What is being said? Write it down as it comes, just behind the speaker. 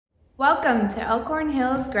Welcome to Elkhorn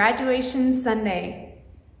Hills Graduation Sunday.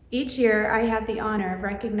 Each year I have the honor of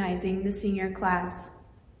recognizing the senior class.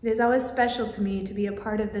 It is always special to me to be a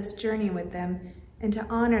part of this journey with them and to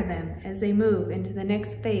honor them as they move into the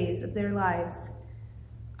next phase of their lives.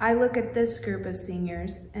 I look at this group of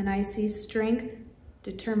seniors and I see strength,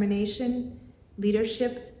 determination,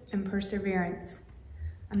 leadership, and perseverance.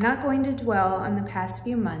 I'm not going to dwell on the past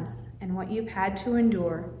few months and what you've had to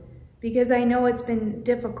endure, because I know it's been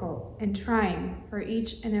difficult and trying for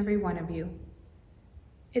each and every one of you.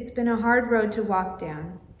 It's been a hard road to walk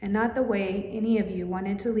down, and not the way any of you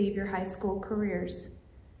wanted to leave your high school careers.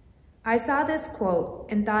 I saw this quote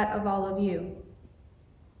and thought of all of you.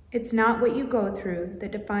 It's not what you go through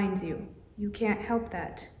that defines you. You can't help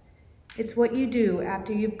that. It's what you do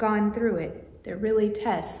after you've gone through it that really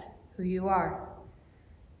tests who you are.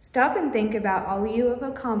 Stop and think about all you have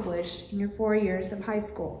accomplished in your 4 years of high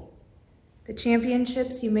school. The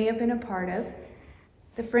championships you may have been a part of,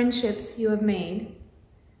 the friendships you have made,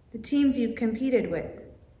 the teams you've competed with,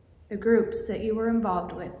 the groups that you were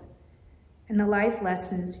involved with, and the life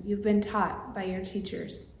lessons you've been taught by your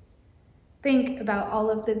teachers. Think about all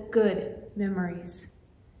of the good memories.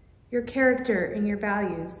 Your character and your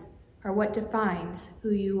values are what defines who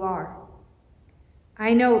you are.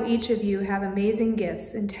 I know each of you have amazing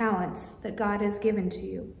gifts and talents that God has given to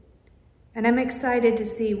you. And I'm excited to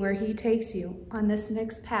see where He takes you on this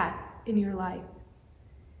next path in your life.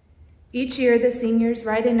 Each year, the seniors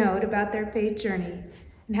write a note about their faith journey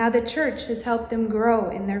and how the church has helped them grow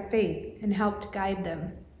in their faith and helped guide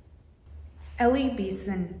them. Ellie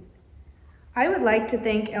Beeson. I would like to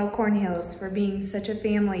thank Elkhorn Hills for being such a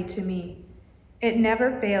family to me. It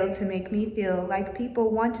never failed to make me feel like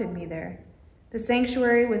people wanted me there. The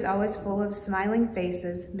sanctuary was always full of smiling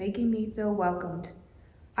faces, making me feel welcomed.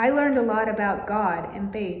 I learned a lot about God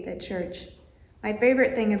and faith at church. My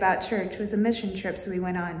favorite thing about church was the mission trips we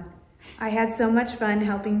went on. I had so much fun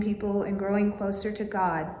helping people and growing closer to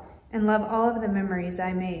God, and love all of the memories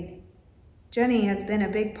I made. Jenny has been a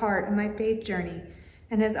big part of my faith journey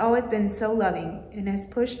and has always been so loving and has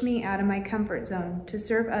pushed me out of my comfort zone to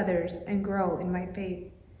serve others and grow in my faith.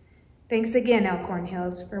 Thanks again, Elkhorn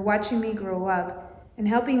Hills, for watching me grow up and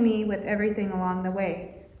helping me with everything along the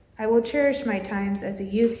way. I will cherish my times as a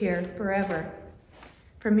youth here forever.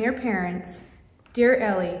 From your parents, dear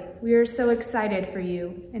Ellie, we are so excited for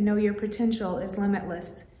you and know your potential is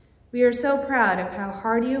limitless. We are so proud of how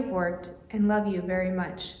hard you have worked and love you very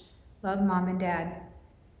much. Love, Mom and Dad.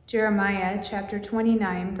 Jeremiah chapter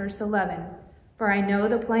 29, verse 11. For I know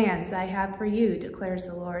the plans I have for you, declares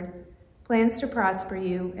the Lord. Plans to prosper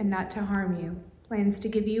you and not to harm you. Plans to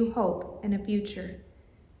give you hope and a future.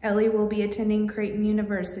 Ellie will be attending Creighton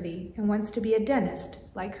University and wants to be a dentist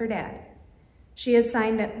like her dad. She has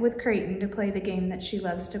signed up with Creighton to play the game that she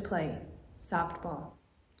loves to play, softball.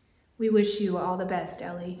 We wish you all the best,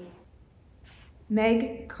 Ellie.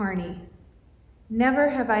 Meg Carney. Never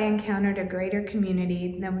have I encountered a greater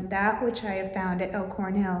community than that which I have found at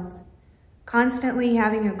Elkhorn Hills. Constantly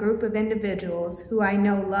having a group of individuals who I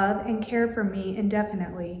know love and care for me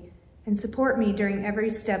indefinitely and support me during every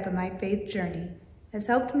step of my faith journey has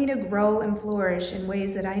helped me to grow and flourish in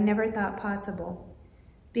ways that I never thought possible.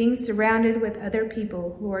 Being surrounded with other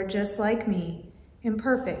people who are just like me,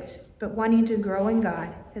 imperfect, but wanting to grow in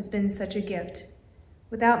God, has been such a gift.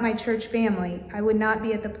 Without my church family, I would not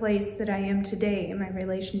be at the place that I am today in my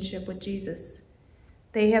relationship with Jesus.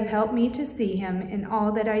 They have helped me to see Him in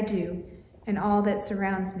all that I do and all that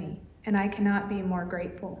surrounds me, and I cannot be more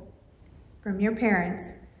grateful. From your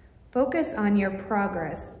parents, focus on your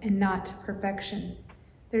progress and not perfection.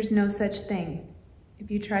 There's no such thing. If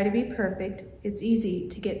you try to be perfect, it's easy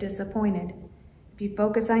to get disappointed. If you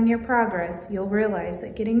focus on your progress, you'll realize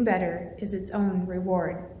that getting better is its own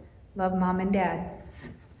reward. Love, Mom and Dad.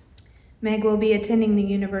 Meg will be attending the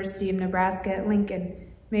University of Nebraska at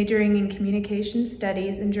Lincoln, majoring in communication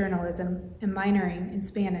studies and journalism, and minoring in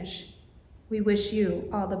Spanish. We wish you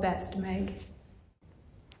all the best, Meg.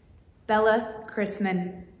 Bella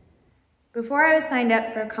Chrisman. Before I was signed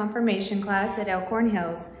up for a confirmation class at Elkhorn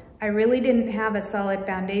Hills, I really didn't have a solid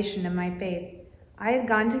foundation of my faith. I had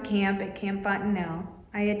gone to camp at Camp Fontenelle.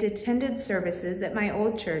 I had attended services at my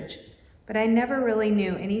old church, but I never really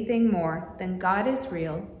knew anything more than God is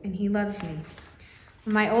real and He loves me.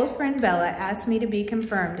 When my old friend Bella asked me to be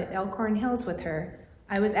confirmed at Elkhorn Hills with her,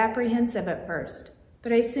 I was apprehensive at first,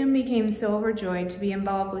 but I soon became so overjoyed to be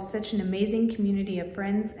involved with such an amazing community of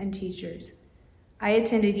friends and teachers. I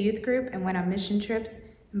attended youth group and went on mission trips,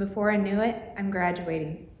 and before I knew it, I'm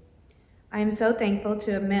graduating. I am so thankful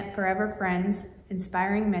to have met forever friends,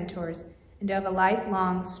 inspiring mentors, and to have a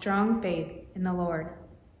lifelong, strong faith in the Lord.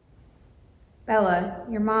 Bella,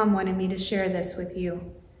 your mom wanted me to share this with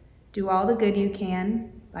you. Do all the good you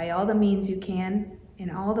can, by all the means you can, in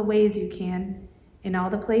all the ways you can, in all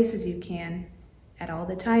the places you can, at all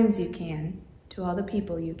the times you can, to all the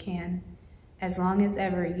people you can, as long as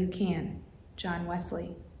ever you can. John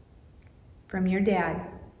Wesley. From your dad.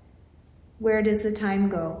 Where does the time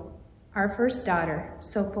go? Our first daughter,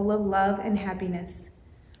 so full of love and happiness.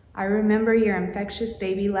 I remember your infectious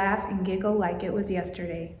baby laugh and giggle like it was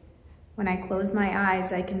yesterday. When I close my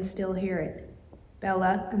eyes, I can still hear it.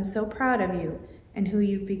 Bella, I'm so proud of you and who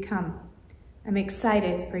you've become. I'm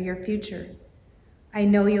excited for your future. I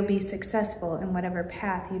know you'll be successful in whatever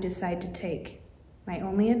path you decide to take. My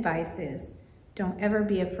only advice is, don't ever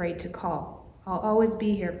be afraid to call. I'll always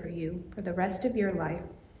be here for you for the rest of your life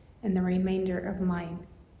and the remainder of mine.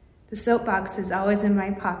 The soapbox is always in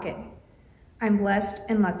my pocket. I'm blessed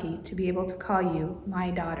and lucky to be able to call you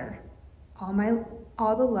my daughter.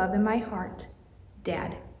 All the love in my heart,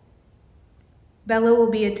 Dad. Bella will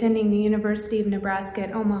be attending the University of Nebraska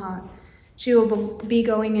at Omaha. She will be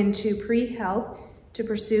going into pre-health to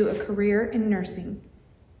pursue a career in nursing.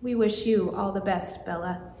 We wish you all the best,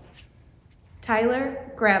 Bella.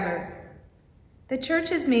 Tyler Graver. The church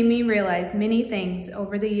has made me realize many things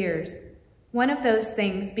over the years. One of those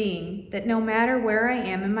things being that no matter where I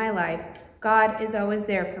am in my life, God is always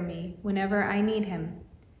there for me whenever I need him.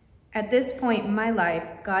 At this point in my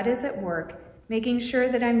life, God is at work, making sure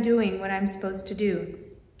that I'm doing what I'm supposed to do,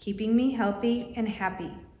 keeping me healthy and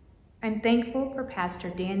happy. I'm thankful for Pastor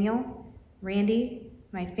Daniel, Randy,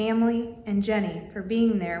 my family, and Jenny for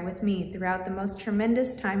being there with me throughout the most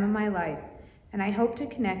tremendous time of my life, and I hope to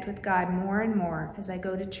connect with God more and more as I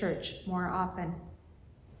go to church more often.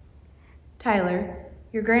 Tyler,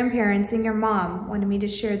 your grandparents and your mom wanted me to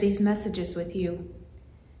share these messages with you.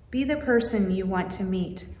 Be the person you want to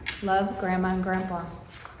meet. Love, Grandma and Grandpa.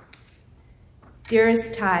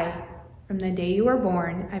 Dearest Ty, from the day you were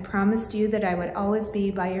born, I promised you that I would always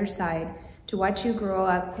be by your side to watch you grow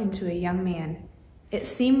up into a young man. It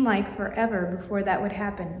seemed like forever before that would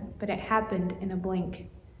happen, but it happened in a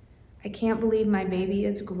blink. I can't believe my baby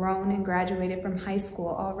is grown and graduated from high school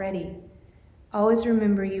already. Always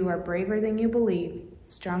remember you are braver than you believe,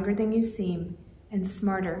 stronger than you seem, and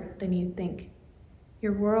smarter than you think.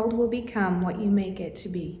 Your world will become what you make it to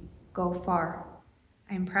be. Go far.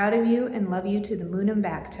 I am proud of you and love you to the moon and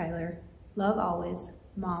back, Tyler. Love always,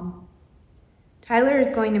 Mom. Tyler is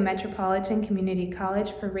going to Metropolitan Community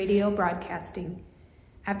College for radio broadcasting.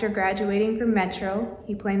 After graduating from Metro,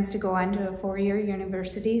 he plans to go on to a four-year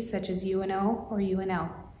university such as UNO or UNL.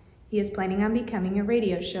 He is planning on becoming a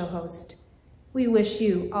radio show host. We wish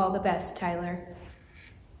you all the best, Tyler.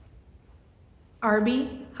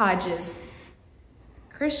 Arby Hodges.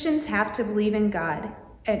 Christians have to believe in God,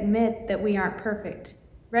 admit that we aren't perfect,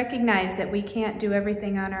 recognize that we can't do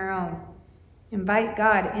everything on our own, invite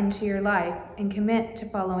God into your life, and commit to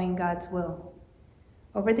following God's will.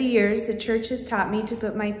 Over the years, the church has taught me to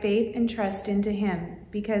put my faith and trust into Him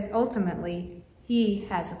because ultimately, He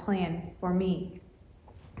has a plan for me.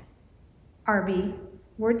 Arby,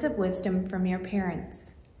 words of wisdom from your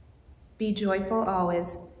parents. Be joyful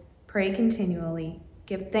always, pray continually,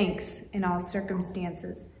 give thanks in all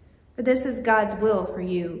circumstances, for this is God's will for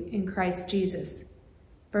you in Christ Jesus.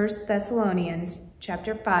 1 Thessalonians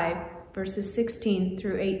chapter 5, verses 16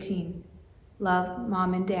 through 18. Love,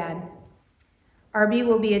 Mom and Dad. Arby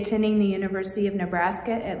will be attending the University of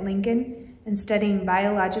Nebraska at Lincoln and studying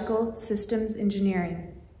biological systems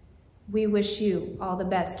engineering. We wish you all the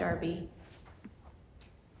best, Arby.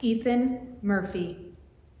 Ethan Murphy.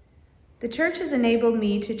 The church has enabled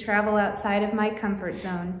me to travel outside of my comfort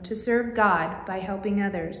zone to serve God by helping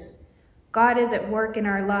others. God is at work in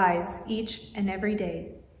our lives each and every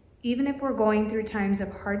day, even if we're going through times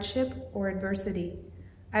of hardship or adversity.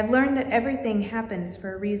 I've learned that everything happens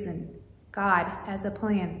for a reason. God has a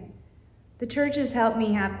plan. The church has helped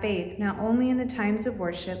me have faith not only in the times of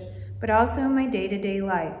worship, but also in my day-to-day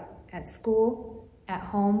life, at school, at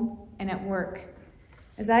home, and at work.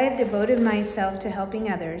 As I have devoted myself to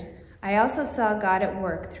helping others, I also saw God at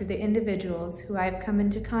work through the individuals who I have come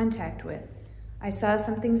into contact with. I saw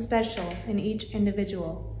something special in each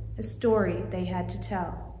individual, a story they had to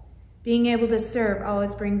tell. Being able to serve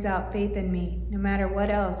always brings out faith in me, no matter what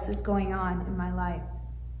else is going on in my life.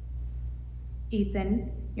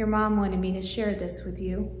 Ethan, your mom wanted me to share this with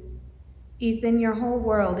you. Ethan, your whole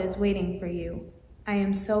world is waiting for you. I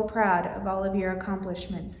am so proud of all of your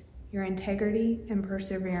accomplishments, your integrity and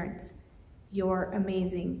perseverance. You're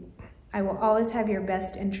amazing. I will always have your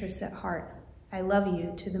best interests at heart. I love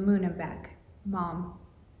you to the moon and back, Mom.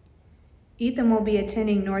 Ethan will be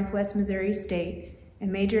attending Northwest Missouri State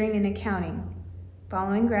and majoring in accounting.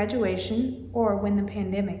 Following graduation, or when the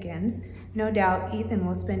pandemic ends, no doubt Ethan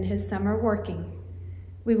will spend his summer working.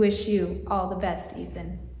 We wish you all the best,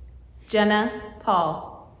 Ethan. Jenna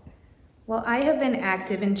Paul. Well, I have been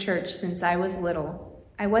active in church since I was little.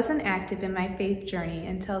 I wasn't active in my faith journey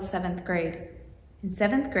until 7th grade. In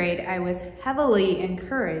 7th grade, I was heavily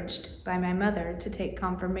encouraged by my mother to take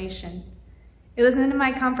confirmation. It was in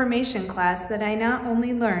my confirmation class that I not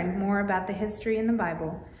only learned more about the history in the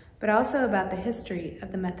Bible, but also about the history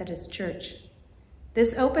of the Methodist Church.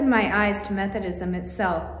 This opened my eyes to Methodism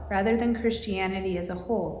itself rather than Christianity as a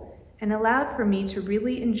whole, and allowed for me to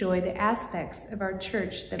really enjoy the aspects of our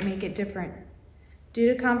church that make it different.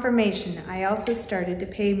 Due to confirmation, I also started to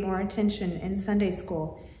pay more attention in Sunday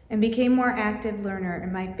school and became a more active learner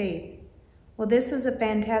in my faith. While this was a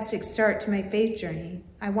fantastic start to my faith journey,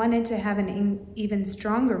 I wanted to have an even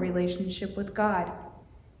stronger relationship with God.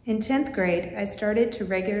 In 10th grade, I started to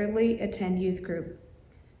regularly attend youth group.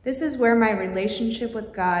 This is where my relationship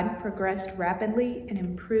with God progressed rapidly and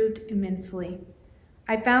improved immensely.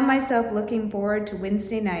 I found myself looking forward to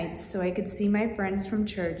Wednesday nights so I could see my friends from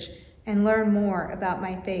church and learn more about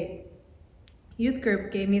my faith. Youth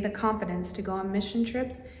group gave me the confidence to go on mission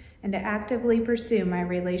trips and to actively pursue my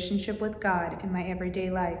relationship with God in my everyday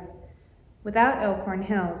life. Without Elkhorn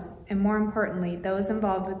Hills, and more importantly, those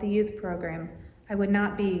involved with the youth program, I would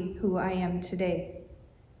not be who I am today.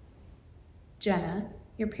 Jenna,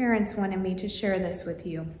 your parents wanted me to share this with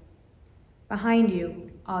you. Behind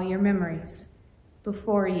you, all your memories.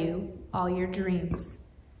 Before you, all your dreams.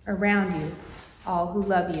 Around you, all who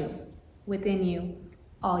love you. Within you,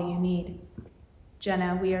 all you need.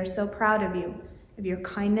 Jenna, we are so proud of you, of your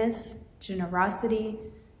kindness, generosity,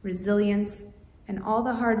 resilience, and all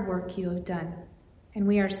the hard work you have done. And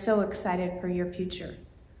we are so excited for your future.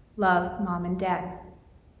 Love, Mom and Dad.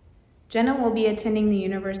 Jenna will be attending the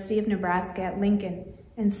University of Nebraska at Lincoln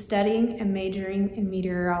and studying and majoring in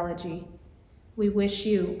meteorology. We wish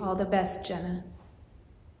you all the best, Jenna.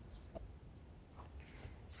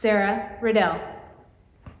 Sarah Riddell.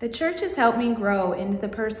 The church has helped me grow into the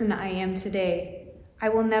person I am today. I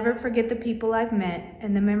will never forget the people I've met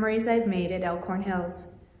and the memories I've made at Elkhorn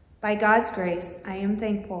Hills. By God's grace, I am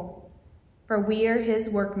thankful. For we are his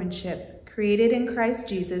workmanship, created in Christ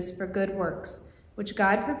Jesus for good works, which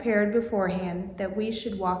God prepared beforehand that we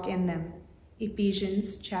should walk in them.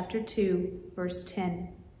 Ephesians chapter 2, verse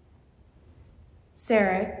 10.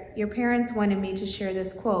 Sarah, your parents wanted me to share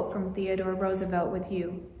this quote from Theodore Roosevelt with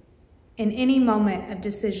you. In any moment of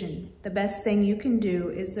decision, the best thing you can do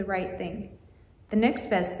is the right thing. The next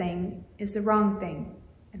best thing is the wrong thing,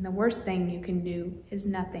 and the worst thing you can do is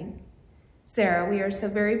nothing. Sarah, we are so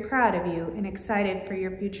very proud of you and excited for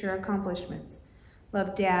your future accomplishments.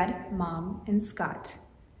 Love, Dad, Mom, and Scott.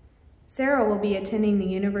 Sarah will be attending the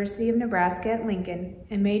University of Nebraska at Lincoln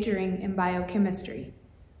and majoring in biochemistry.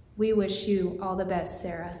 We wish you all the best,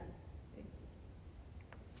 Sarah.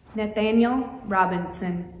 Nathaniel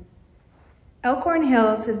Robinson. Elkhorn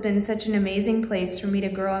Hills has been such an amazing place for me to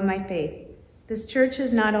grow in my faith. This church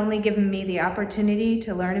has not only given me the opportunity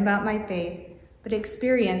to learn about my faith, but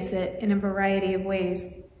experience it in a variety of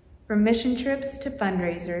ways. From mission trips to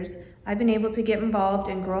fundraisers, I've been able to get involved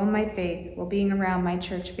and grow in my faith while being around my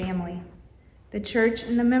church family. The church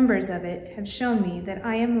and the members of it have shown me that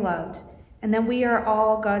I am loved and that we are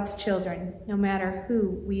all God's children, no matter who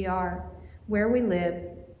we are, where we live,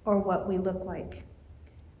 or what we look like.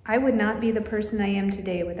 I would not be the person I am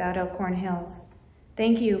today without Elkhorn Hills.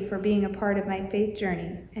 Thank you for being a part of my faith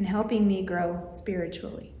journey and helping me grow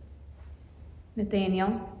spiritually.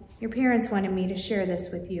 Nathaniel, your parents wanted me to share this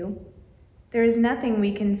with you. There is nothing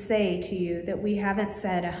we can say to you that we haven't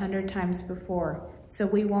said 100 times before, so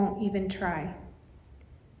we won't even try.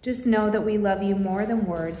 Just know that we love you more than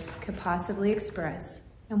words could possibly express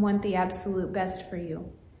and want the absolute best for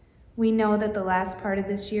you. We know that the last part of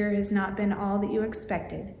this year has not been all that you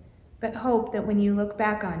expected, but hope that when you look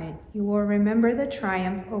back on it, you will remember the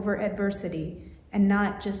triumph over adversity and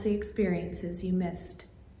not just the experiences you missed.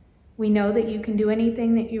 We know that you can do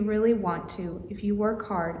anything that you really want to if you work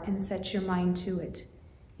hard and set your mind to it.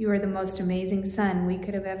 You are the most amazing son we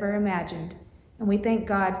could have ever imagined, and we thank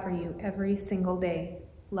God for you every single day.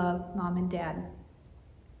 Love, Mom and Dad.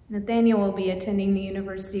 Nathaniel will be attending the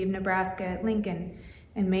University of Nebraska at Lincoln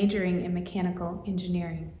and majoring in mechanical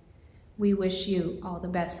engineering. We wish you all the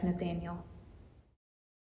best, Nathaniel.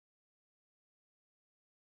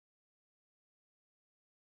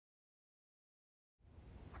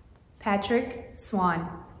 Patrick Swan.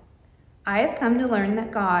 I have come to learn that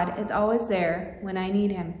God is always there when I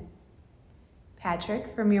need him.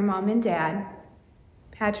 Patrick, from your mom and dad.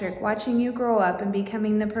 Patrick, watching you grow up and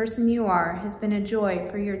becoming the person you are has been a joy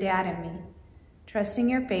for your dad and me. Trusting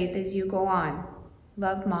your faith as you go on.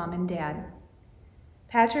 Love, Mom and Dad.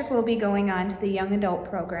 Patrick will be going on to the young adult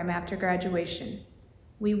program after graduation.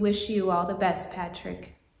 We wish you all the best,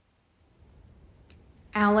 Patrick.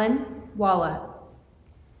 Alan Walla.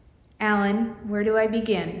 Alan, where do I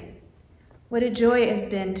begin? What a joy it has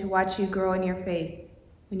been to watch you grow in your faith.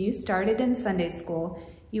 When you started in Sunday school,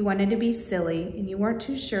 you wanted to be silly and you weren't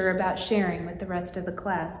too sure about sharing with the rest of the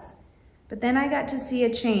class. But then I got to see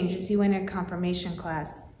a change as you entered confirmation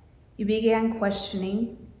class. You began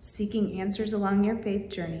questioning, seeking answers along your faith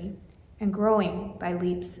journey, and growing by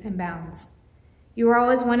leaps and bounds. You were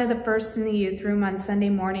always one of the first in the youth room on Sunday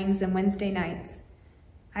mornings and Wednesday nights.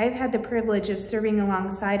 I have had the privilege of serving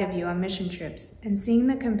alongside of you on mission trips and seeing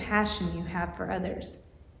the compassion you have for others.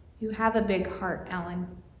 You have a big heart, Alan.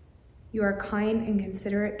 You are kind and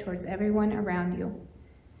considerate towards everyone around you.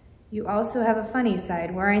 You also have a funny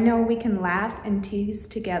side where I know we can laugh and tease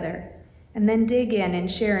together and then dig in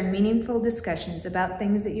and share in meaningful discussions about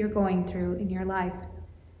things that you're going through in your life.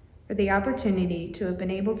 For the opportunity to have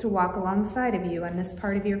been able to walk alongside of you on this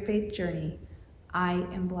part of your faith journey, I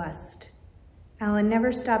am blessed. Alan,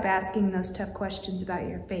 never stop asking those tough questions about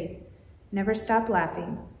your faith. Never stop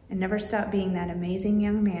laughing, and never stop being that amazing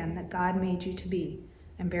young man that God made you to be.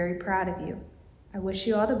 I'm very proud of you. I wish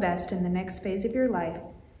you all the best in the next phase of your life,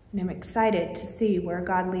 and I'm excited to see where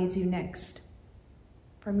God leads you next.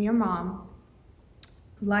 From your mom,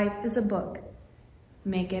 life is a book.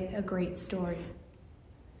 Make it a great story.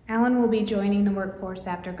 Alan will be joining the workforce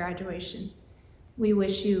after graduation. We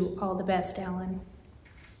wish you all the best, Alan.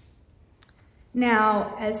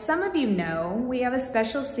 Now, as some of you know, we have a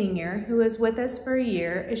special senior who was with us for a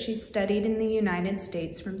year as she studied in the United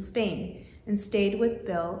States from Spain and stayed with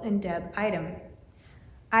Bill and Deb Idem.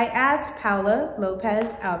 I asked Paula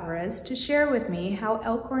Lopez Alvarez to share with me how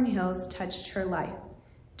Elkhorn Hills touched her life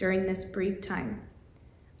during this brief time.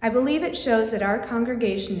 I believe it shows that our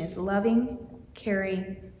congregation is loving,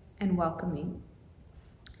 caring, and welcoming.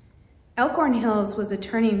 Elkhorn Hills was a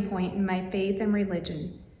turning point in my faith and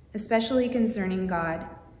religion, especially concerning God.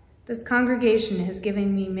 This congregation has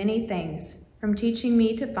given me many things, from teaching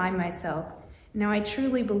me to find myself. Now I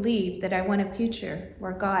truly believe that I want a future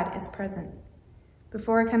where God is present.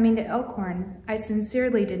 Before coming to Elkhorn, I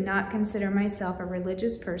sincerely did not consider myself a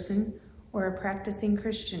religious person or a practicing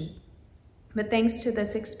Christian. But thanks to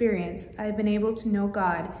this experience, I have been able to know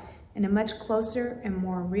God in a much closer and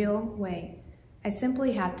more real way. I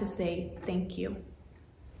simply have to say thank you.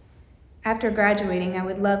 After graduating, I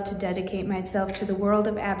would love to dedicate myself to the world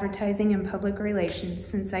of advertising and public relations,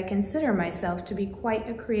 since I consider myself to be quite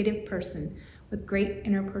a creative person with great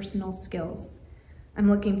interpersonal skills. I'm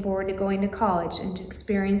looking forward to going to college and to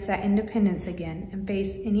experience that independence again and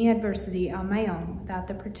face any adversity on my own without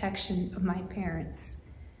the protection of my parents.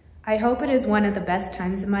 I hope it is one of the best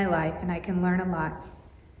times of my life and I can learn a lot.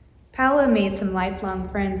 Paula made some lifelong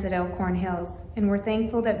friends at Elkhorn Hills, and we're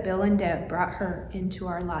thankful that Bill and Deb brought her into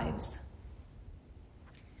our lives.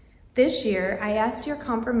 This year, I asked your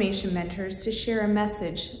confirmation mentors to share a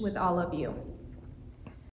message with all of you.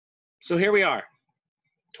 So here we are,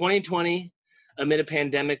 2020, amid a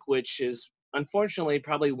pandemic, which is unfortunately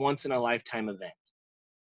probably once in a lifetime event.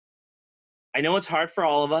 I know it's hard for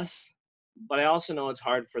all of us, but I also know it's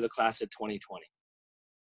hard for the class of 2020.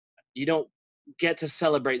 You don't get to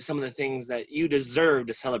celebrate some of the things that you deserve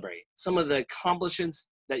to celebrate, some of the accomplishments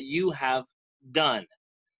that you have done.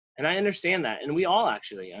 And I understand that, and we all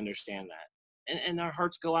actually understand that, and our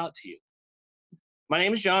hearts go out to you. My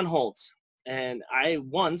name is John Holtz, and I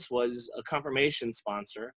once was a confirmation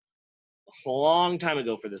sponsor a long time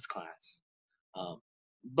ago for this class.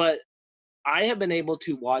 But I have been able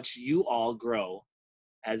to watch you all grow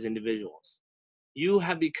as individuals. You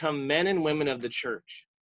have become men and women of the church.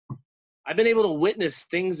 I've been able to witness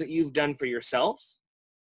things that you've done for yourselves,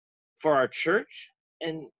 for our church,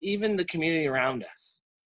 and even the community around us.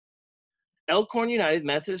 Elkhorn United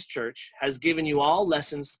Methodist Church has given you all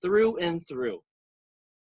lessons through and through,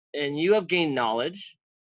 and you have gained knowledge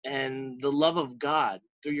and the love of God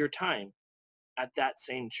through your time at that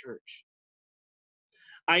same church.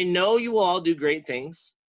 I know you will all do great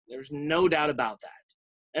things. There's no doubt about that.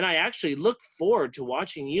 And I actually look forward to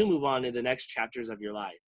watching you move on to the next chapters of your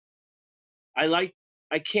life.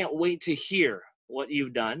 I can't wait to hear what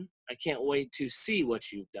you've done. I can't wait to see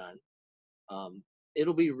what you've done.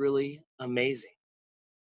 It'll be really amazing.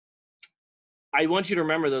 I want you to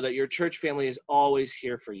remember, though, that your church family is always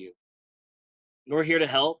here for you. We're here to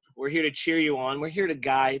help. We're here to cheer you on. We're here to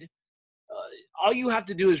guide. All you have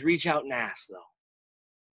to do is reach out and ask, though,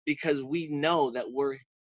 because we know that we're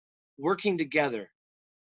working together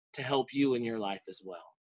to help you in your life as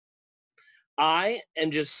well. I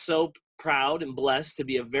am just so proud and blessed to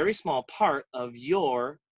be a very small part of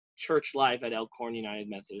your church life at Elkhorn United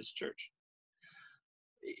Methodist Church.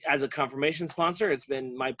 As a confirmation sponsor, it's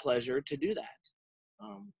been my pleasure to do that.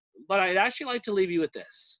 But I'd actually like to leave you with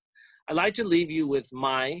this. I'd like to leave you with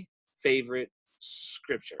my favorite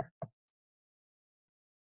scripture.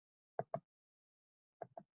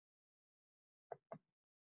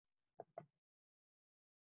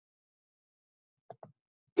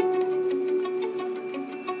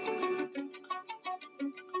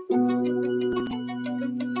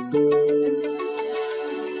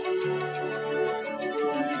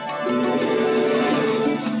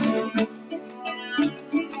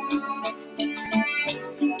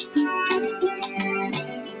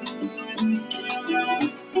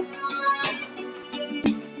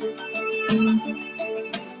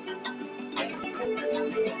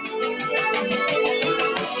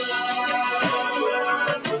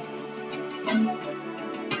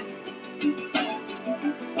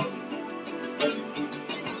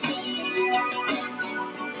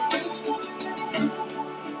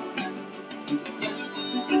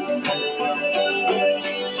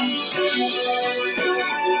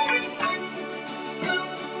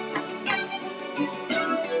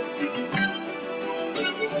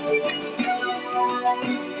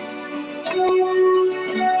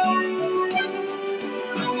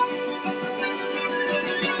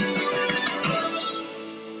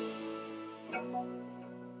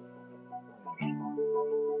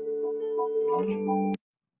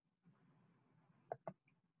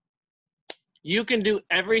 You can do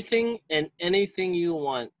everything and anything you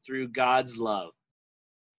want through God's love.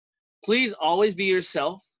 Please always be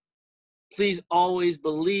yourself. Please always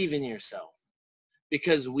believe in yourself,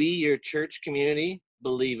 because we, your church community,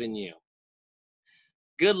 believe in you.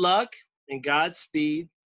 Good luck and Godspeed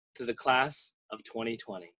to the class of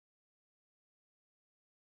 2020.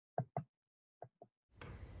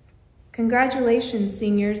 Congratulations,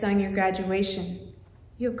 seniors, on your graduation.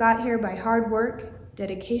 You have got here by hard work,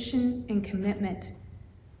 dedication, and commitment.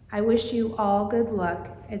 I wish you all good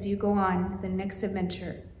luck as you go on the next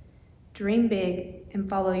adventure. Dream big and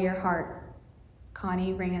follow your heart.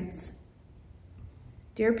 Connie Rance.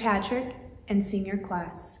 Dear Patrick and senior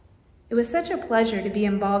class, it was such a pleasure to be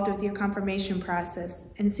involved with your confirmation process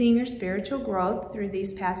and seeing your spiritual growth through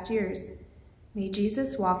these past years. May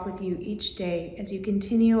Jesus walk with you each day as you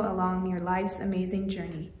continue along your life's amazing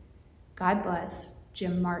journey. God bless,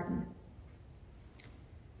 Jim Martin.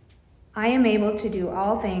 I am able to do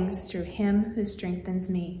all things through him who strengthens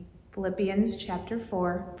me. Philippians chapter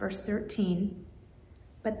 4, verse 13.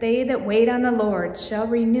 But they that wait on the Lord shall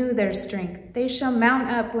renew their strength. They shall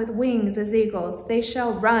mount up with wings as eagles. They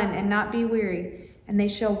shall run and not be weary, and they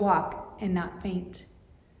shall walk and not faint.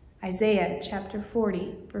 Isaiah chapter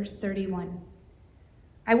 40, verse 31.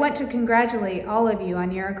 I want to congratulate all of you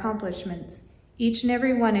on your accomplishments. Each and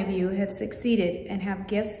every one of you have succeeded and have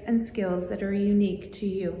gifts and skills that are unique to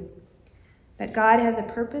you, that God has a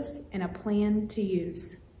purpose and a plan to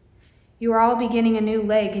use. You are all beginning a new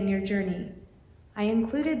leg in your journey. I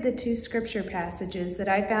included the 2 scripture passages that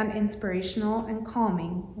I found inspirational and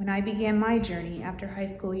calming when I began my journey after high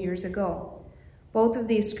school years ago. Both of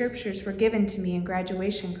these scriptures were given to me in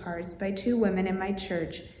graduation cards by 2 women in my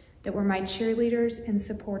church that were my cheerleaders and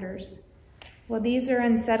supporters. While these are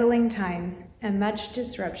unsettling times and much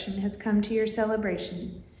disruption has come to your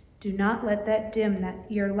celebration, do not let that dim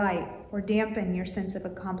your light or dampen your sense of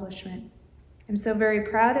accomplishment. I'm so very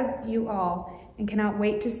proud of you all and cannot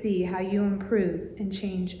wait to see how you improve and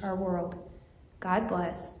change our world. God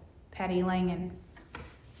bless, Patty Langen.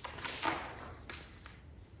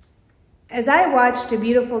 As I watched A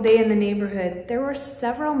Beautiful Day in the Neighborhood, there were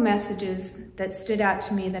several messages that stood out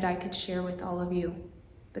to me that I could share with all of you,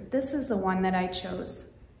 but this is the one that I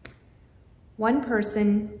chose. One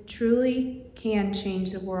person truly can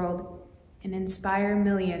change the world and inspire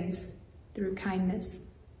millions through kindness.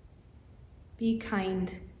 Be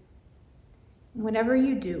kind. Whatever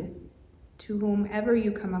you do, to whomever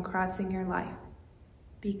you come across in your life,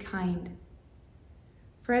 be kind.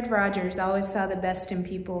 Fred Rogers always saw the best in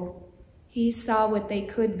people. He saw what they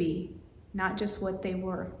could be, not just what they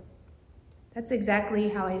were. That's exactly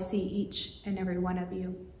how I see each and every one of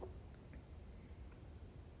you.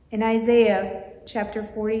 In Isaiah chapter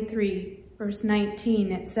 43, verse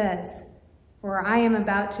 19, it says, "For I am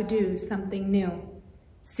about to do something new.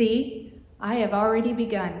 See, I have already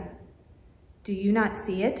begun. Do you not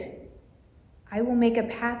see it? I will make a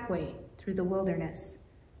pathway through the wilderness.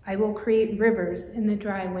 I will create rivers in the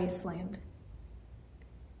dry wasteland."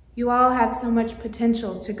 You all have so much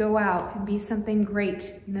potential to go out and be something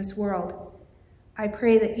great in this world. I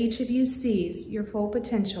pray that each of you sees your full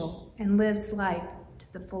potential and lives life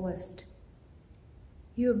to the fullest.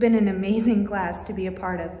 You have been an amazing class to be a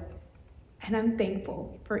part of, and I'm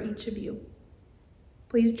thankful for each of you.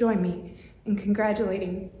 Please join me in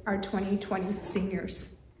congratulating our 2020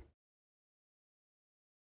 seniors.